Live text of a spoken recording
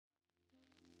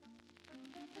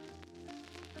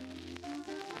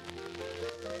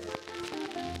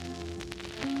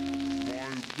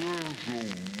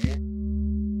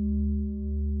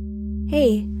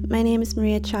Hey, my name is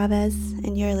Maria Chavez,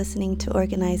 and you're listening to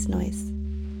Organized Noise.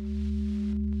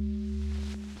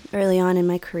 Early on in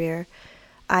my career,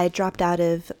 I dropped out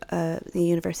of the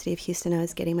University of Houston. I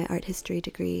was getting my art history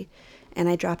degree, and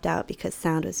I dropped out because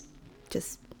sound was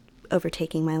just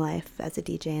overtaking my life as a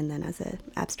DJ and then as an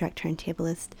abstract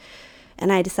turntablist.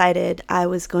 And I decided I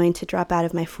was going to drop out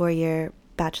of my 4-year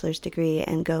bachelor's degree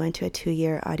and go into a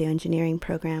 2-year audio engineering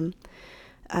program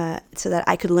so that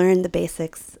I could learn the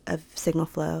basics of signal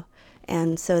flow,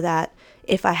 and so that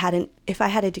if I had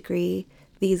a degree,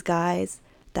 these guys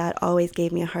that always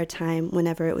gave me a hard time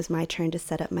whenever it was my turn to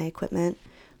set up my equipment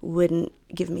wouldn't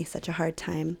give me such a hard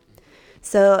time.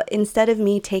 So instead of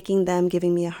me taking them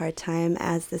giving me a hard time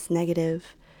as this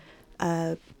negative,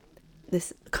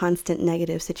 this constant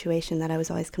negative situation that I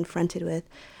was always confronted with,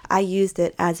 I used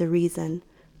it as a reason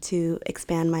to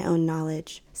expand my own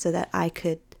knowledge so that I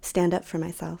could stand up for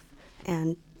myself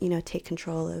and, take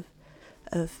control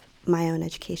of my own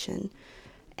education.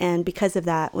 And because of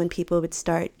that, when people would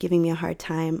start giving me a hard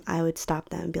time, I would stop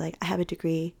them and be like, I have a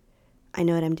degree. I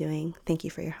know what I'm doing. Thank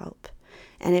you for your help.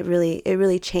 And it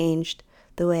really changed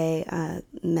the way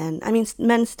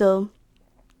men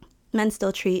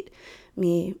still treat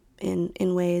me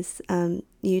in ways.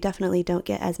 You definitely don't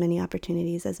get as many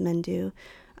opportunities as men do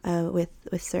with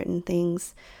certain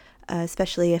things,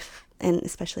 especially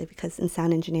because in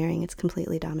sound engineering it's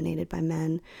completely dominated by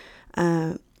men.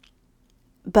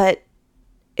 But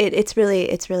it's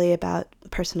really about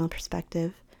personal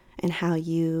perspective and how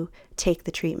you take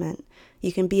the treatment.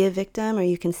 You can be a victim, or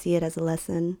you can see it as a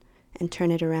lesson and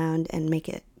turn it around and make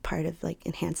it part of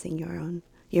enhancing your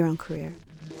own career.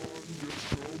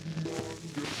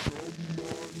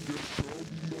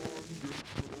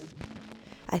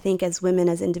 I think as women,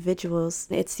 as individuals,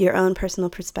 it's your own personal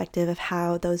perspective of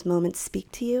how those moments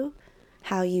speak to you,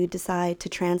 how you decide to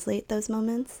translate those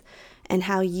moments, and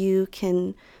how you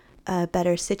can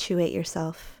better situate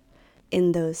yourself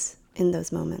in those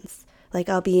moments. Like,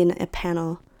 I'll be in a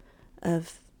panel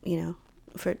of,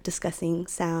 for discussing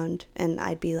sound, and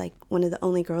I'd be like one of the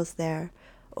only girls there,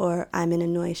 or I'm in a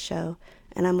noise show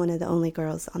and I'm one of the only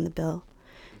girls on the bill.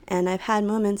 And I've had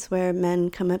moments where men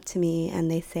come up to me and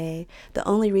they say, the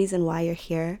only reason why you're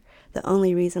here, the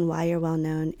only reason why you're well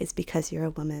known is because you're a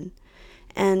woman.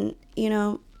 And,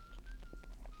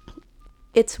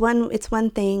 it's one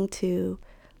thing to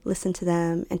listen to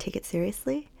them and take it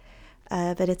seriously,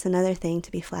 but it's another thing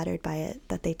to be flattered by it,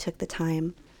 that they took the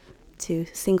time to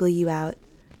single you out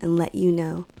and let you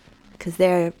know, because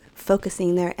they're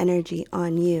focusing their energy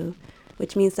on you,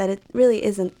 which means that it really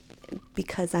isn't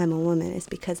because I'm a woman, it's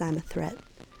because I'm a threat.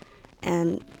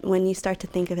 And when you start to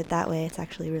think of it that way, it's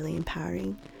actually really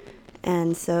empowering.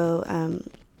 And so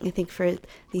I think for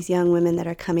these young women that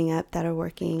are coming up, that are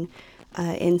working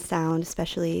in sound,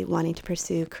 especially wanting to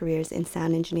pursue careers in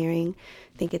sound engineering,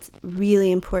 I think it's really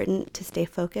important to stay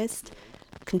focused,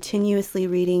 continuously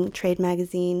reading trade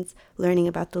magazines, learning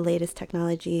about the latest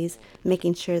technologies,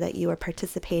 making sure that you are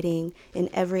participating in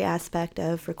every aspect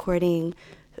of recording,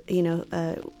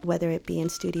 whether it be in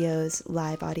studios,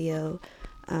 live audio,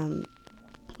 and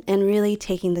really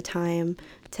taking the time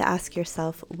to ask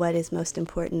yourself what is most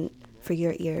important for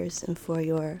your ears and for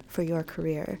your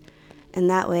career. And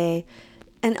that way,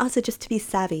 and also just to be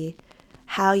savvy,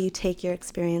 how you take your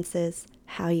experiences,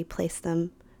 how you place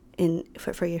them in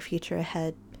for your future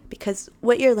ahead. Because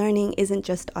what you're learning isn't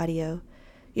just audio.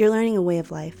 You're learning a way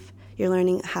of life. You're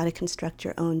learning how to construct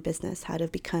your own business, how to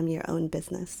become your own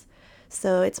business.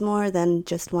 So it's more than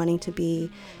just wanting to be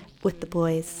with the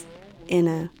boys in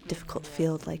a difficult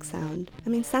field like sound. I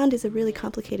mean, sound is a really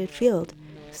complicated field.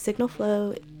 Signal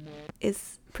flow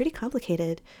is pretty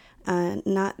complicated.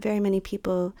 Not very many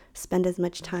people spend as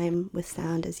much time with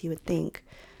sound as you would think,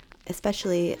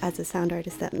 especially as a sound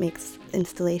artist that makes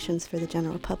installations for the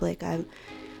general public.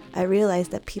 I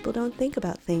realized that people don't think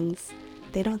about things.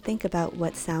 They don't think about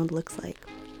what sound looks like.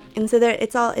 And so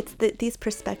these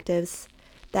perspectives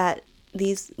that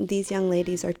these young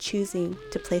ladies are choosing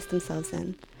to place themselves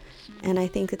in. And I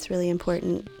think it's really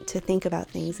important to think about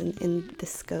things in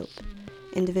this scope.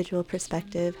 Individual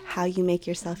perspective, how you make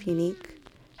yourself unique,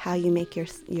 how you make your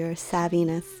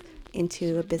savviness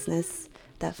into a business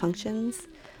that functions,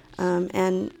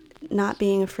 and not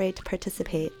being afraid to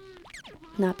participate,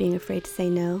 not being afraid to say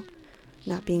no,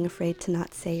 not being afraid to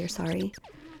not say you're sorry.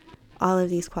 All of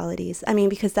these qualities. I mean,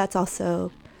 because that's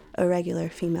also a regular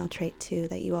female trait too,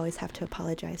 that you always have to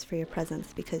apologize for your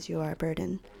presence because you are a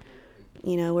burden.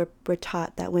 We're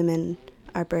taught that women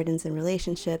are burdens in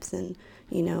relationships, and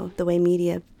the way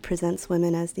media presents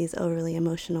women as these overly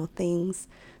emotional things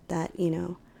that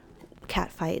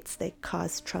cat fights, they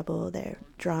cause trouble, they're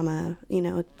drama.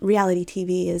 Reality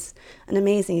TV is an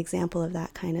amazing example of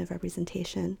that kind of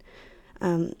representation.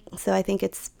 So I think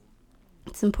it's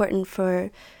important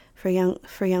for young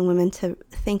women to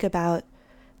think about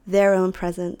their own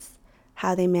presence,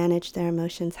 how they manage their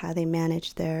emotions, how they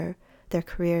manage their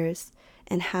careers,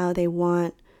 and how they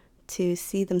want to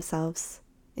see themselves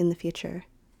in the future.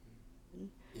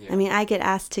 Yeah. I mean, I get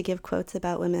asked to give quotes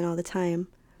about women all the time.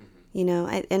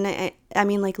 I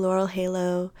mean, like Laurel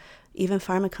Halo, even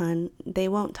Pharmakon, they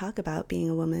won't talk about being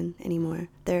a woman anymore.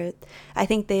 I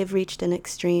think they've reached an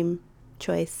extreme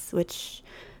choice, which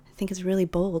I think is really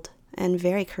bold and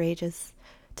very courageous,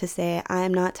 to say,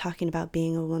 I'm not talking about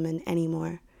being a woman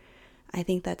anymore. I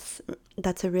think that's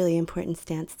a really important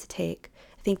stance to take.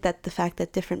 I think that the fact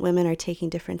that different women are taking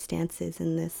different stances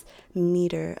in this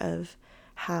meter of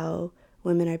how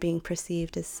women are being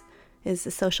perceived is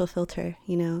a social filter,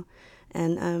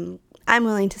 and I'm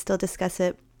willing to still discuss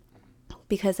it,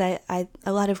 because a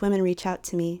lot of women reach out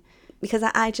to me, because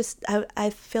I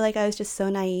feel like I was just so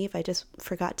naive. I just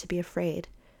forgot to be afraid,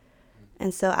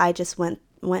 and so I just went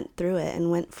through it and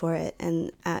went for it.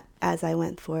 And as I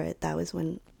went for it, that was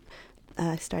when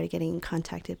I started getting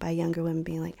contacted by younger women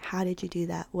being like, how did you do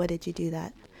that? What did you do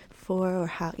that for? Or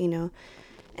how,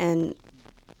 and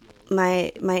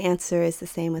my answer is the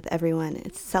same with everyone.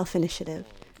 It's self-initiative.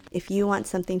 If you want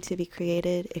something to be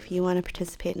created, if you want to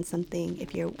participate in something,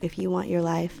 if you want your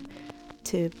life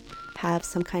to have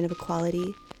some kind of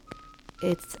equality,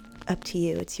 it's up to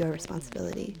you. It's your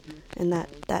responsibility. And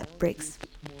that breaks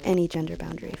any gender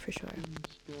boundary for sure.